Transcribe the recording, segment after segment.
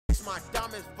My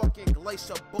diamonds fucking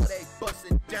glacier, but they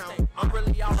bustin' down. I'm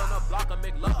really out on the block, I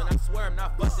make love, and I swear I'm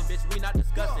not busting, bitch. We not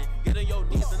discussing. Get on your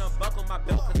knees and unbuckle my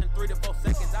belt, cause in 3 to 4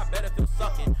 seconds I better feel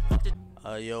sucking.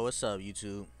 Yo, what's up,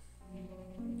 YouTube?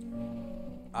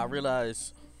 I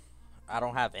realize I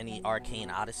don't have any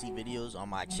Arcane Odyssey videos on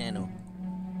my channel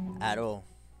at all.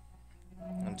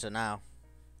 Until now,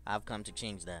 I've come to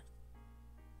change that.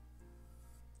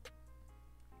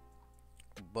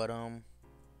 But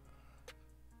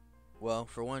well,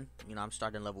 for one, you know, I'm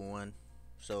starting level 1,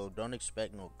 so don't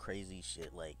expect no crazy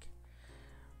shit like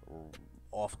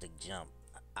off the jump.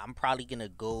 I'm probably gonna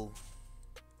go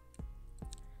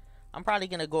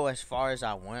as far as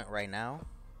I want right now.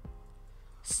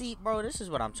 See, bro, this is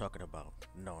what I'm talking about.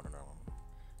 No.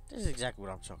 This is exactly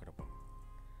what I'm talking about.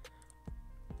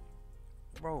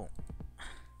 Bro,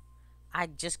 I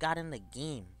just got in the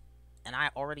game, and I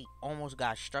already almost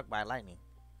got struck by lightning.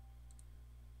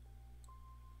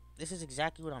 This is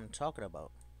exactly what I'm talking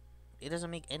about. It doesn't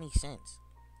make any sense.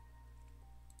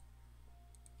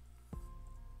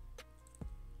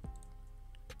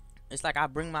 It's like I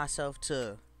bring myself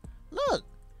to... Look,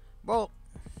 bro.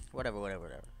 Whatever.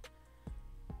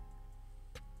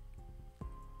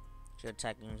 Should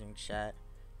attack using chat.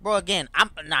 Bro, again,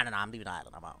 I'm leaving the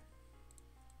island. I'm out.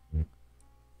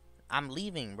 I'm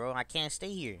leaving, bro. I can't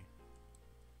stay here.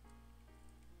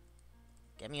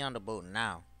 Get me on the boat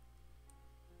now.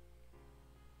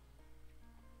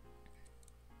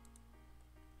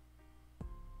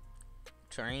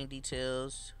 Terrain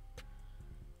details.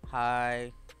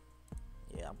 Hi.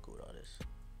 Yeah, I'm cool with all this.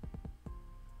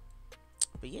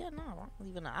 But yeah, no, I'm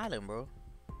leaving the island, bro.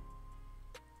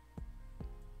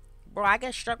 Bro, I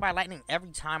get struck by lightning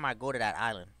every time I go to that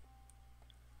island.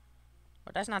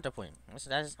 But that's not the point.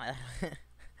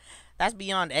 That's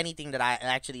beyond anything that I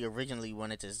actually originally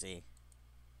wanted to say.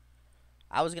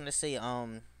 I was gonna say,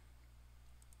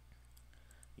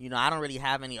 you know, I don't really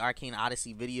have any Arcane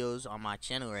Odyssey videos on my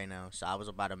channel right now, so I was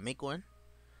about to make one,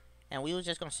 and we was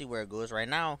just gonna see where it goes. Right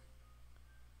now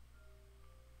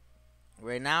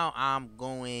I'm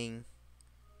going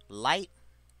light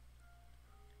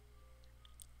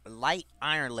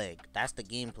iron leg. That's the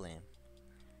game plan.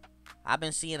 I've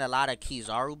been seeing a lot of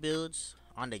Kizaru builds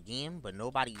on the game, but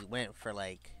nobody went for,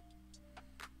 like,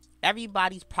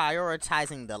 everybody's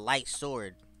prioritizing the light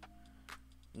sword.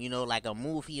 You know, like a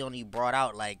move he only brought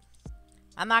out. Like,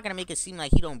 I'm not gonna make it seem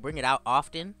like he don't bring it out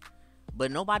often, but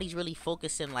nobody's really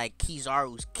focusing like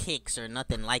Kizaru's kicks or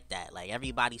nothing like that. Like,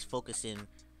 everybody's focusing,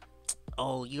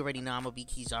 oh, you already know I'm gonna be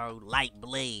Kizaru light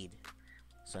blade.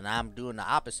 So now I'm doing the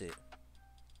opposite.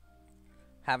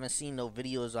 Haven't seen no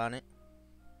videos on it.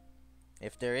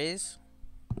 If there is,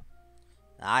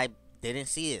 I didn't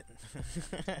see it.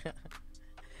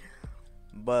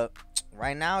 But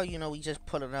right now, you know, we just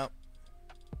pulling up.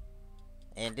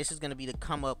 And this is going to be the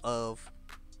come up of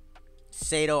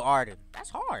SEIDU ARDEN. That's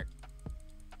hard.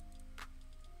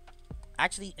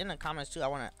 Actually, in the comments too, I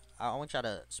want y'all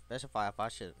to specify if I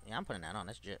should. Yeah, I'm putting that on.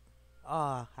 That's drip.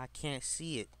 Oh, I can't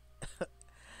see it.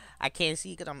 I can't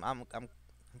see it because I'm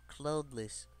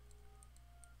clothless.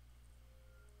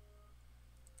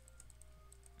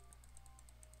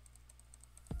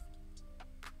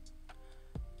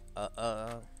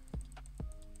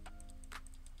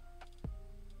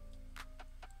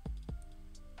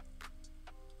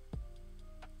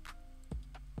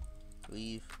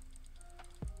 Leave.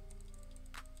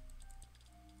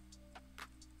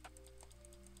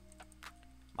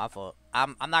 My fault.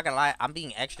 I'm not gonna lie, I'm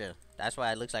being extra. That's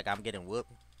why it looks like I'm getting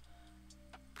whooped.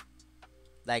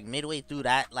 Like, midway through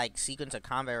that, like, sequence of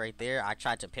combat right there, I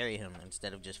tried to parry him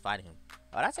instead of just fighting him.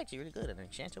 Oh, that's actually really good. An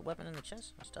enchanted weapon in the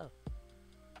chest? That's tough.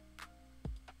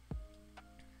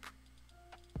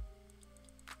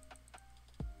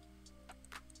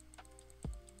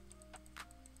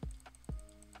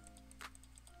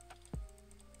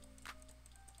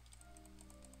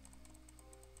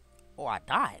 Oh, I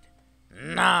died.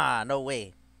 Nah, no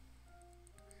way.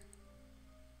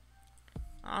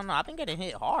 I don't know. I've been getting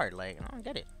hit hard. Like, I don't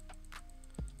get it.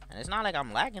 And it's not like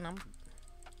I'm lagging.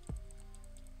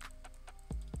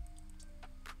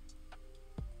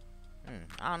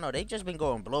 I don't know. They just been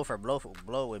going blow for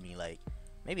blow with me. Like,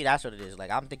 maybe that's what it is. Like,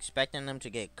 I'm expecting them to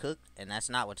get cooked, and that's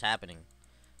not what's happening.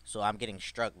 So I'm getting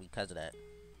struck because of that.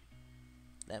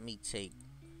 Let me take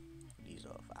these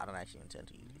off. I don't actually intend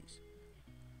to use these.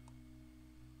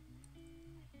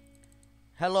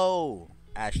 Hello,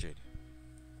 Astrid.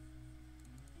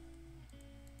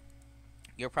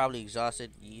 You're probably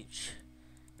exhausted.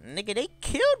 Nigga, they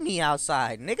killed me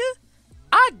outside, nigga.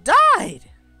 I died.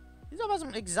 You talking about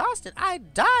some exhausted? I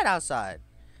died outside.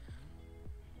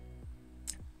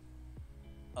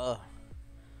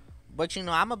 But you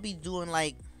know, I'm gonna be doing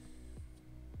like,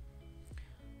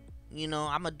 you know,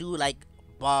 I'm gonna do like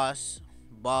boss.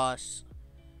 I'm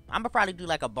gonna probably do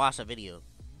like a boss video.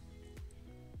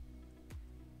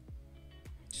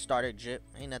 Starter drip.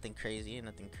 Ain't nothing crazy.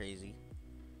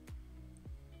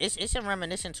 It's in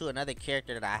reminiscent to another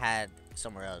character that I had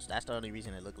somewhere else. That's the only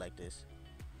reason it looked like this.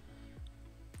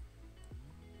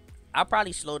 I'll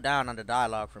probably slow down on the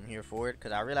dialogue from here forward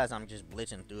because I realize I'm just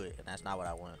blitzing through it, and that's not what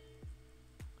I want.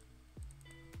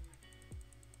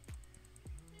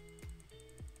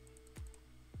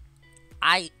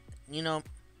 You know,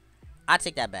 I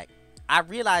take that back. I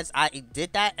realized I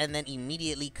did that and then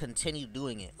immediately continued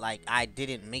doing it. Like, I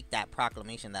didn't make that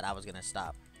proclamation that I was gonna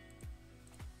stop.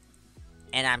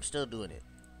 And I'm still doing it.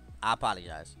 I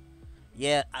apologize.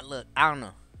 Yeah, look, I don't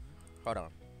know. Hold on.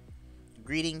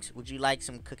 Greetings, would you like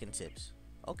some cooking tips?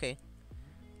 Okay.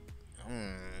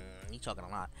 You talking a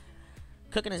lot.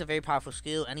 Cooking is a very powerful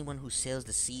skill. Anyone who sails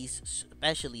the seas,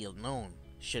 especially alone,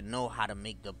 should know how to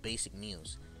make the basic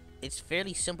meals. It's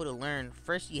fairly simple to learn.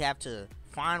 First, you have to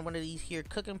find one of these here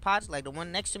cooking pots, like the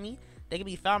one next to me. They can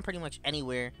be found pretty much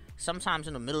anywhere, sometimes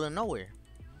in the middle of nowhere.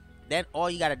 Then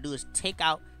all you gotta do is take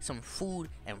out some food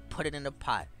and put it in the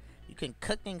pot. You can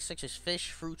cook things such as fish,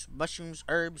 fruits, mushrooms,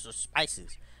 herbs, or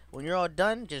spices. When you're all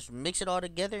done, just mix it all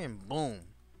together and boom,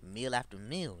 meal after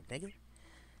meal, nigga.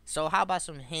 So how about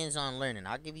some hands-on learning?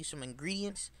 I'll give you some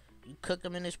ingredients, you cook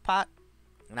them in this pot,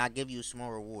 and I'll give you a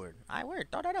small reward. Alright, word,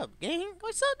 throw that up, gang.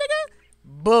 What's up,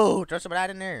 nigga? Boom, throw some of that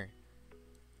in there.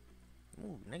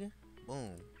 Ooh, nigga.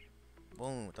 Boom.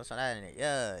 Boom, throw some of that in there.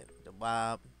 Yeah, the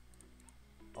bob.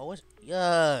 Oh, what's,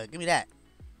 yeah, give me that.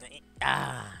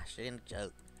 Ah, shit in the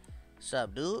joke. What's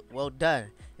up, dude? Well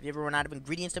done. If you ever run out of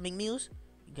ingredients to make meals,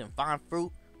 you can find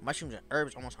fruit, mushrooms, and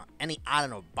herbs almost on any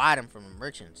island or buy them from the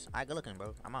merchants. Alright, good looking,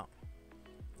 bro. I'm out.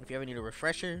 If you ever need a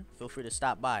refresher, feel free to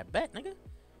stop by. Bet, nigga.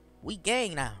 We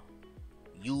gang now.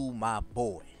 You my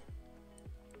boy.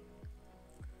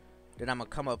 Then I'm gonna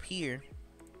come up here.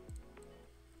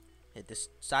 Hit this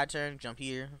side turn, jump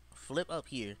here, flip up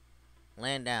here,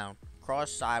 land down,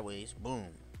 cross sideways, boom.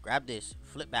 Grab this,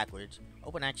 flip backwards,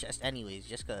 open that chest anyways,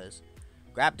 just cause.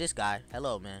 Grab this guy.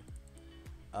 Hello, man.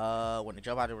 When the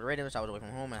jump out of the radius, I was away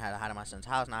from home and had to hide in my son's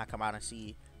house. Now I come out and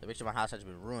see the rest of my house has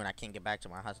been ruined. I can't get back to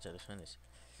my house until it's finished.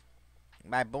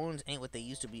 My bones ain't what they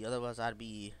used to be, otherwise I'd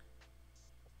be...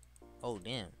 Oh,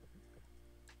 damn.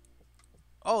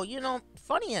 Oh, you know,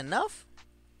 funny enough,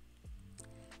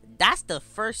 that's the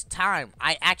first time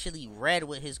I actually read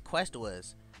what his quest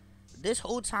was. This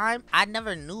whole time, I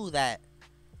never knew that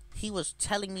he was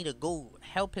telling me to go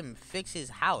help him fix his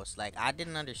house. Like, I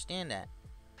didn't understand that.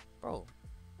 Bro.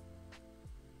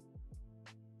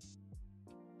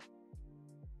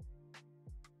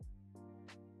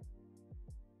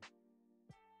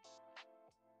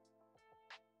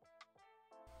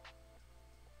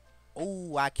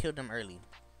 Oh, I killed him early.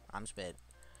 I'm sped.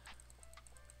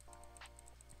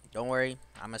 Don't worry,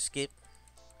 I'ma skip.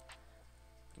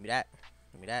 Give me that.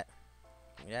 Give me that.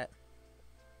 Give me that.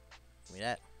 Give me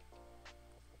that.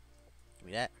 Give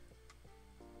me that.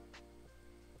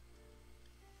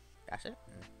 That's it?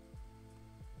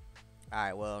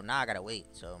 Alright, well, now I gotta wait,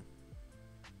 so.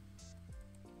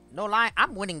 No lie,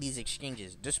 I'm winning these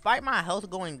exchanges. Despite my health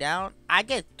going down, I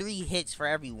get 3 hits for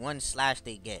every 1 slash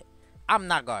they get. I'm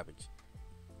not garbage.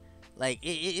 Like,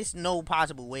 it's no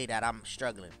possible way that I'm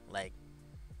struggling. Like,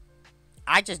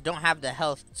 I just don't have the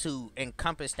health to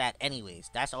encompass that anyways.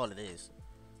 That's all it is.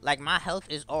 Like, my health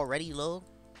is already low,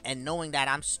 and knowing that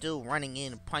I'm still running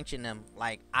in, punching them,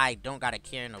 like, I don't got a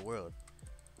care in the world.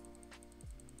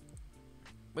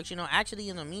 But, you know, actually,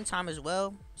 in the meantime as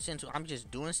well, since I'm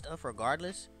just doing stuff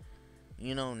regardless,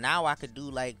 you know, now I could do,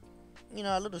 like, you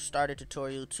know, a little starter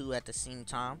tutorial, too, at the same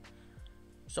time.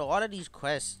 So, all of these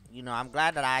quests, you know, I'm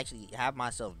glad that I actually have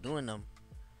myself doing them.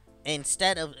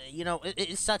 Instead of, you know,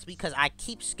 it sucks because I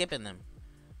keep skipping them.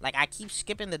 Like, I keep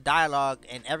skipping the dialogue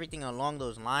and everything along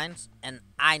those lines. And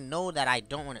I know that I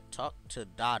don't want to talk to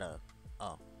Dada.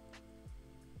 Oh.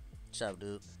 What's up,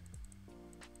 dude?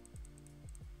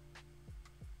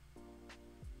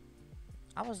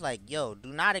 I was like, yo, do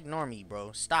not ignore me,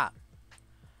 bro. Stop.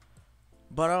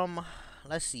 But,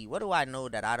 let's see. What do I know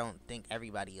that I don't think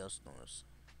everybody else knows?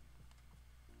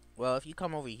 Well, if you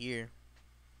come over here.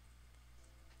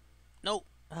 Nope.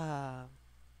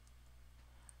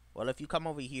 Well, if you come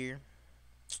over here,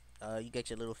 you get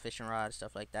your little fishing rod,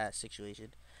 stuff like that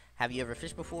situation. Have you ever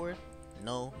fished before?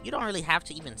 No. You don't really have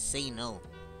to even say no,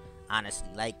 honestly.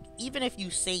 Like, even if you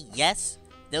say yes,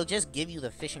 they'll just give you the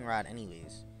fishing rod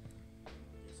anyways.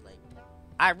 It's like,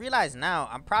 I realize now,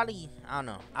 I don't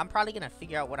know. I'm probably going to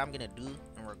figure out what I'm going to do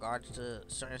in regards to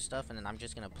certain stuff, and then I'm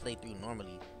just gonna play through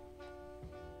normally.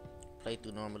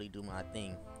 Do my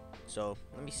thing. So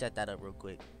let me set that up real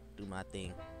quick. Do my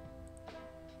thing.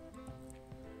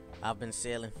 I've been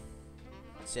sailing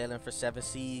for 7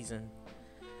 seas and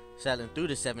sailing through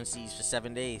the 7 seas for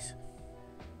 7 days.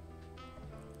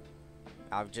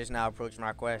 I've just now approached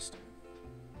my quest.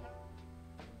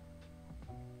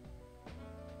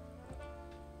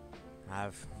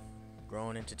 I've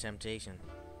grown into temptation.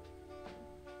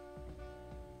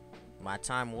 My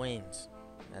time wanes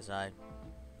as I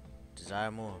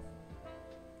desire more.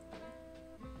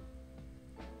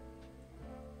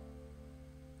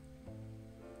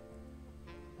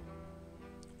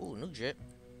 Ooh, new drip.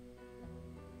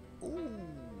 Ooh.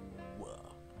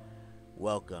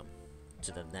 Welcome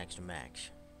to the next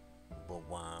match. But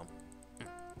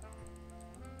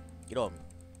get off me.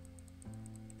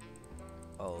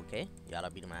 Oh, okay. Y'all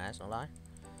beating my ass, no lie.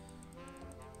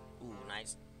 Ooh,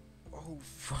 nice. Oh,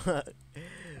 fuck.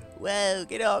 Whoa,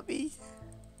 get off me.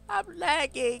 I'm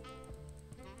lagging.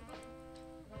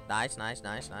 Nice.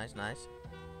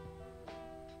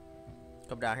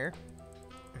 Come down here.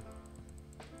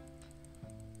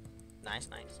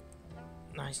 Nice.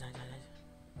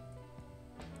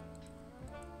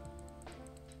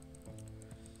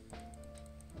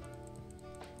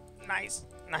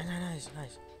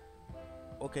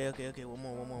 Okay. One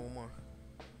more.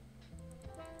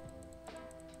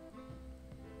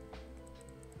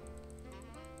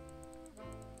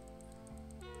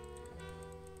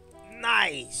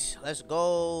 Nice. Let's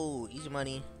go. Easy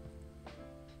money.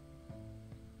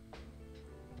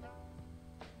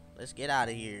 Let's get out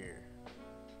of here.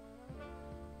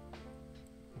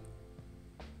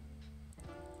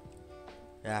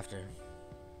 After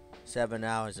 7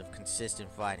 hours of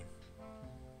consistent fighting,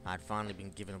 I'd finally been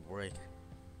given a break.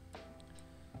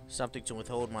 Something to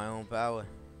withhold my own power.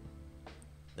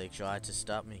 They tried to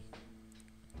stop me,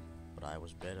 but I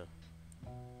was better.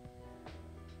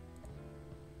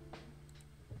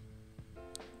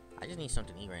 I just need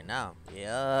something to eat right now.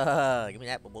 Yeah, give me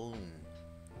that baboon.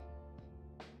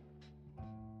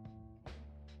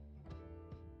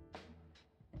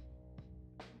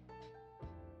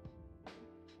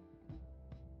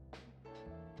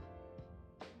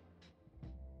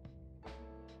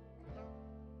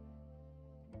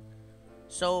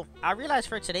 So I realized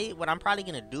for today, what I'm probably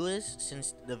gonna do is,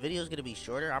 since the video is gonna be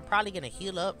shorter, I'm probably gonna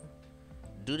heal up,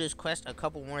 do this quest a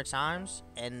couple more times,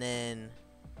 and then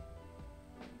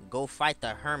go fight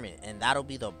the hermit, and that'll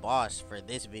be the boss for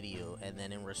this video. And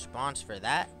then in response to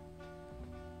that,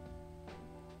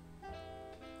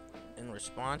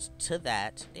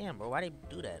 damn bro, why they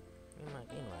do that?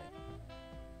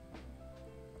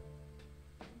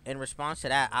 In response to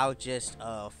that, I'll just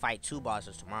fight 2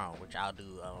 bosses tomorrow, which I'll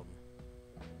do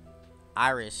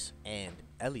Iris and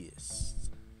Elias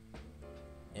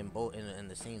in both in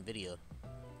the same video,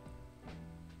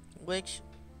 which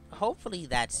hopefully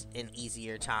that's an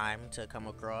easier time to come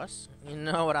across. You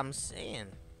know what I'm saying?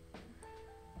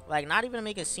 Like, not even to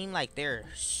make it seem like they're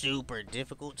super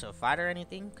difficult to fight or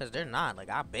anything, because they're not. Like,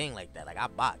 I bang like that, like I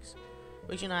box,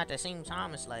 but you know, at the same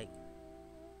time, it's like,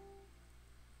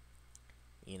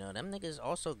 you know, them niggas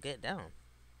also get down.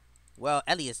 Well,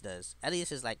 Elias does.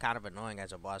 Elias is like kind of annoying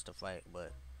as a boss to fight,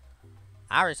 but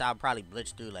Iris I'll probably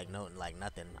blitz through like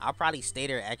nothing. I'll probably stay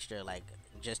there extra, like,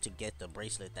 just to get the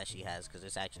bracelet that she has, because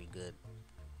it's actually good.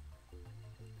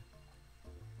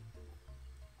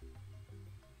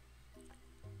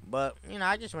 But, you know,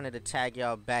 I just wanted to tag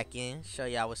y'all back in, show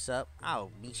y'all what's up.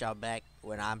 I'll meet y'all back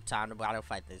when I'm time to battle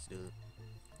fight this dude.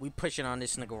 We pushing on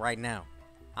this nigga right now.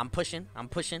 I'm pushing.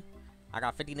 I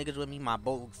got 50 niggas with me, my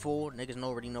boat full. Niggas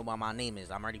already know what my name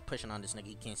is. I'm already pushing on this nigga,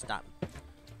 he can't stop me.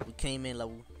 We came in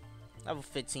level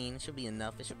 15, it should be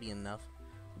enough,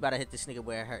 We gotta hit this nigga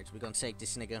where it hurts. We're gonna take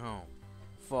this nigga home.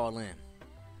 Fall in.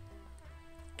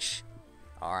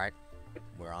 Alright.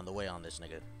 We're on the way on this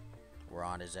nigga. We're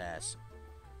on his ass.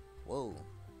 Whoa.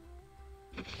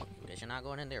 Fuck you, guess you're not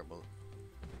going in there, boo.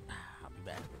 I'll be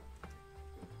back.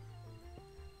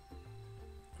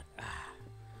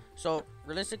 So,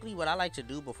 realistically, what I like to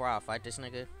do before I fight this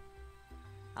nigga,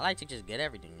 I like to just get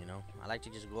everything, you know? I like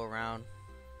to just go around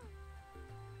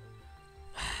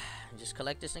and just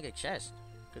collect this nigga chest.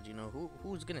 Because, you know,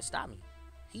 who's gonna stop me?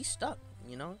 He's stuck,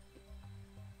 you know?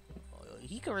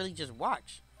 He could really just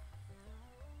watch.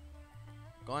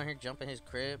 Go in here, jump in his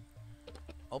crib,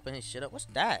 open his shit up. What's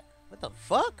that? What the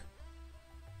fuck?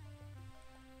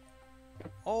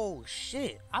 Oh,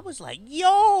 shit. I was like,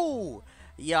 yo!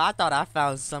 Yo, I thought I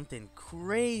found something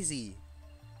crazy.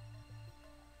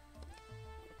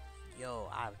 Yo,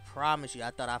 I promise you, I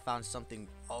thought I found something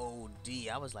OD.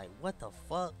 I was like, what the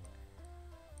fuck?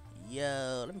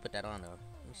 Yo, let me put that on though.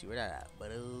 Let me see where that at.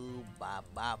 Boo, bop,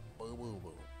 bop, boo, boo,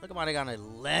 boo. Look at my nigga on his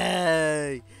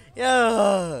leg.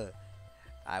 Yo.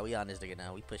 Alright, we on this nigga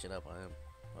now. We pushing up on him.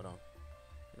 Hold on.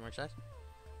 Any more shots?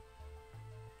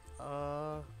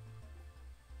 No,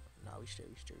 we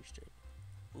straight.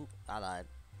 Oop, I lied.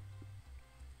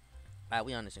 Alright,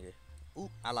 we on this nigga. Oop,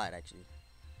 I lied actually.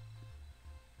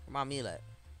 Where my meal at?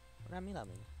 Where that meal at,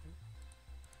 man?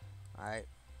 Alright.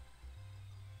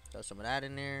 Throw some of that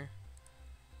in there.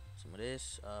 Some of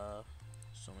this.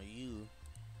 Some of you.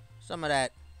 Some of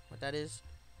that. What that is?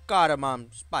 Cardamom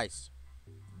spice.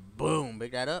 Boom.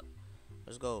 Pick that up.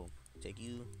 Let's go. Take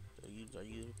you.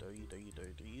 Throw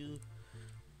you.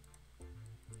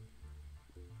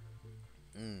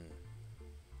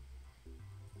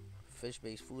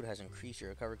 Fish-based food has increased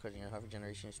your recovery, causing your hover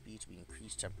generation speed to be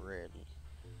increased temporarily.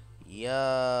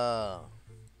 Yeah.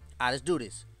 Alright, let's do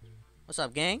this. What's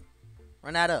up, gang?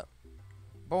 Run that up.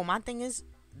 Bro, my thing is,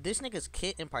 this nigga's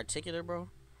kit in particular, bro.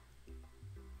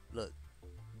 Look.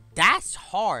 That's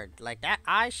hard. Like, that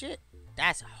eye shit,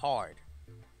 that's hard.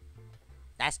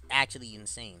 That's actually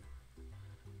insane.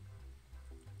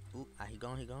 Oop, he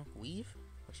going. Weave?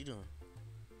 What you doing?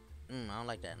 I don't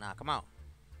like that. Nah, come out.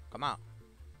 Come out.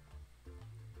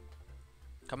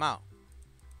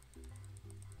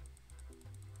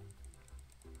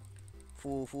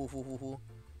 Fool.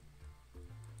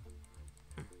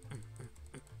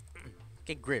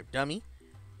 Get grip, dummy.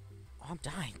 Oh, I'm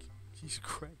dying. Jesus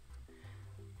Christ.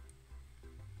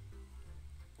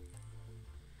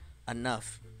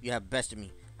 Enough. You have bested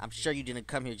me. I'm sure you didn't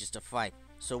come here just to fight.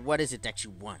 So what is it that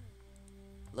you want?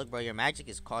 Look, bro, your magic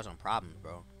is causing problems,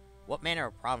 bro. What manner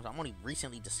of problems? I'm only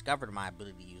recently discovered my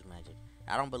ability to use magic.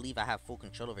 I don't believe I have full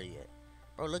control over it yet.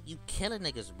 Bro, look, you killing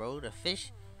niggas, bro. The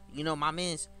fish, you know, my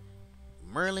man's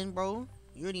Merlin, bro.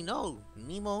 You already know.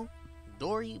 Nemo,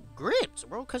 Dory, gripped,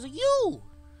 bro, because of you.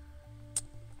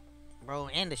 Bro,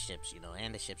 and the ships, you know,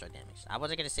 and the ships are damaged. I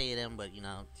wasn't going to say them, but, you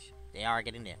know, they are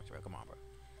getting damaged, bro. Come on, bro.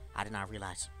 I did not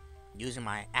realize using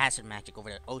my acid magic over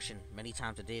the ocean many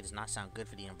times a day does not sound good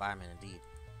for the environment, indeed.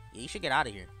 Yeah, you should get out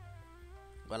of here.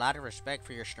 Well, out of respect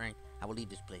for your strength, I will leave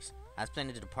this place. I was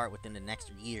planning to depart within the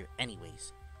next year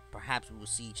anyways. Perhaps we will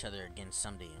see each other again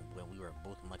someday when we were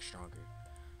both much stronger.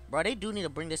 Bro, they do need to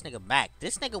bring this nigga back.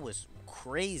 This nigga was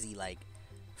crazy, like,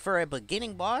 for a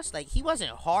beginning boss. Like, he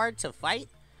wasn't hard to fight,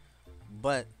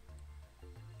 but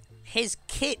his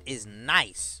kit is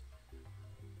nice.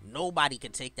 Nobody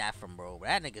can take that from bro.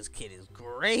 That nigga's kit is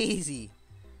crazy.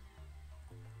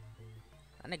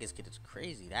 That nigga's kit is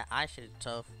crazy. That eye shit is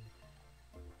tough.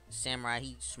 Samurai,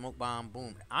 he smoke bomb,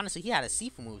 boom. Honestly, he had a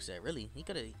Sifu moveset, really. They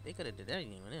could have did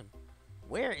anything with him.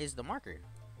 Where is the marker?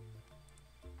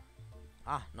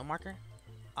 Ah, no marker?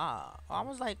 Ah, I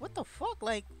was like, what the fuck?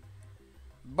 Like,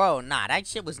 bro, nah, that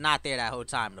shit was not there that whole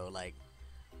time though. Like,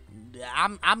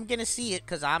 I'm gonna see it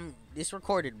because it's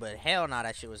recorded, but hell nah,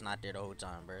 that shit was not there the whole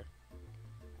time, bro.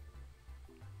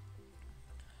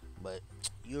 But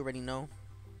you already know,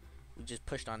 we just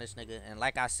pushed on this nigga, and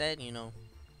like I said, you know,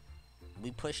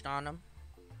 we pushed on him.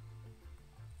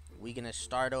 We gonna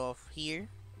start off here.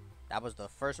 That was the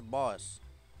first boss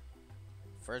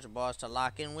to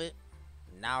lock in with.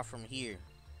 Now from here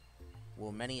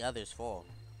will many others fall.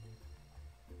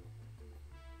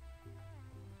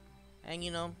 And you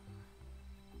know,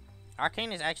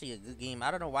 Arcane is actually a good game.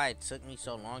 I don't know why it took me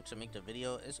so long to make the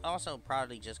video. It's also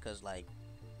probably just because, like,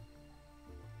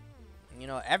 you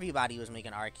know, everybody was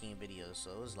making Arcane videos,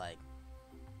 so it was like,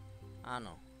 I don't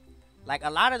know. Like,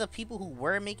 a lot of the people who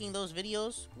were making those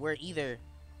videos were either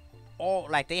all,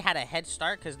 like, they had a head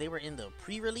start because they were in the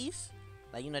pre-release.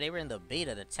 Like, you know, they were in the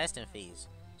beta, the testing phase.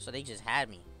 So they just had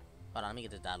me. Hold on, let me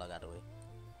get this dialogue out of the way.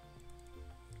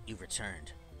 You've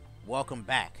returned. Welcome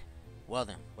back. Well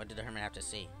then, what did the hermit have to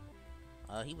say?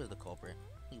 He was the culprit.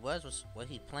 He was what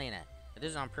he's playing at. If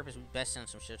this is on purpose, we best send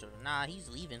some shit to him. Nah, he's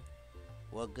leaving.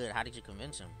 Well, good. How did you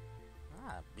convince him?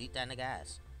 Ah, beat that nigga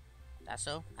ass. That's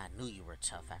so? I knew you were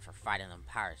tough after fighting them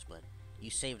pirates, but you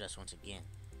saved us once again.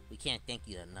 We can't thank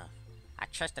you enough. I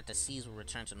trust that the seas will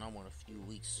return to normal in a few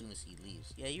weeks as soon as he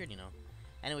leaves. Yeah, you already know.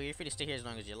 Anyway, you're free to stay here as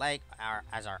long as you like.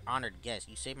 As our honored guest,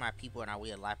 you saved my people and our way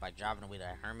of life by driving away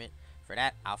that hermit. For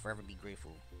that, I'll forever be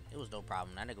grateful. It was no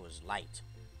problem. That nigga was light.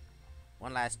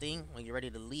 One last thing, when you're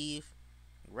ready to leave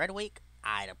Redwake,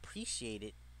 I'd appreciate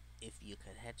it if you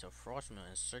could head to Frostmill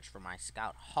and search for my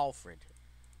scout, Halfred.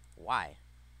 Why?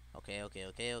 Okay.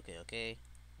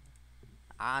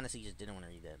 I honestly just didn't want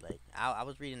to read that. Like, I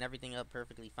was reading everything up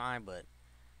perfectly fine, but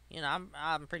You know,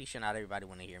 I'm pretty sure not everybody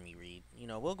want to hear me read. You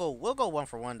know, we'll go one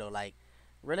for one though. Like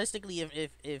realistically,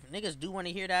 if niggas do want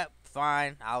to hear that,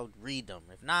 fine, I'll read them.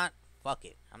 If not, fuck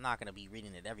it. I'm not gonna be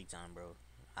reading it every time, bro.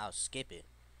 I'll skip it.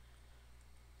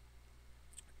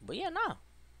 But yeah, nah.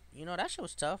 You know, that shit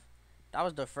was tough. That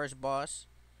was the first boss.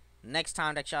 Next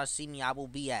time that y'all see me, I will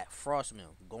be at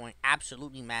Frostmill, going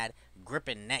absolutely mad,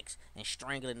 gripping necks, and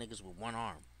strangling niggas with one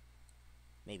arm.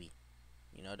 Maybe.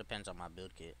 You know, it depends on my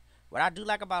build kit. What I do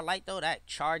like about Light, though, that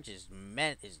charge is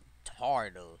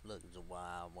hard, though. Look, it's a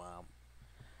wow.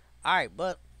 Alright,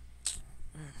 but,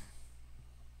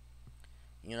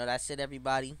 you know, that's it,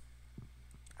 everybody.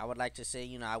 I would like to say,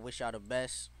 you know, I wish y'all the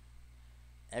best.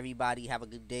 Everybody have a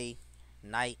good day,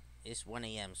 night. It's 1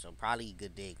 a.m., so probably a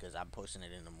good day because I'm posting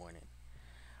it in the morning.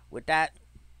 With that,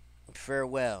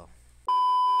 farewell.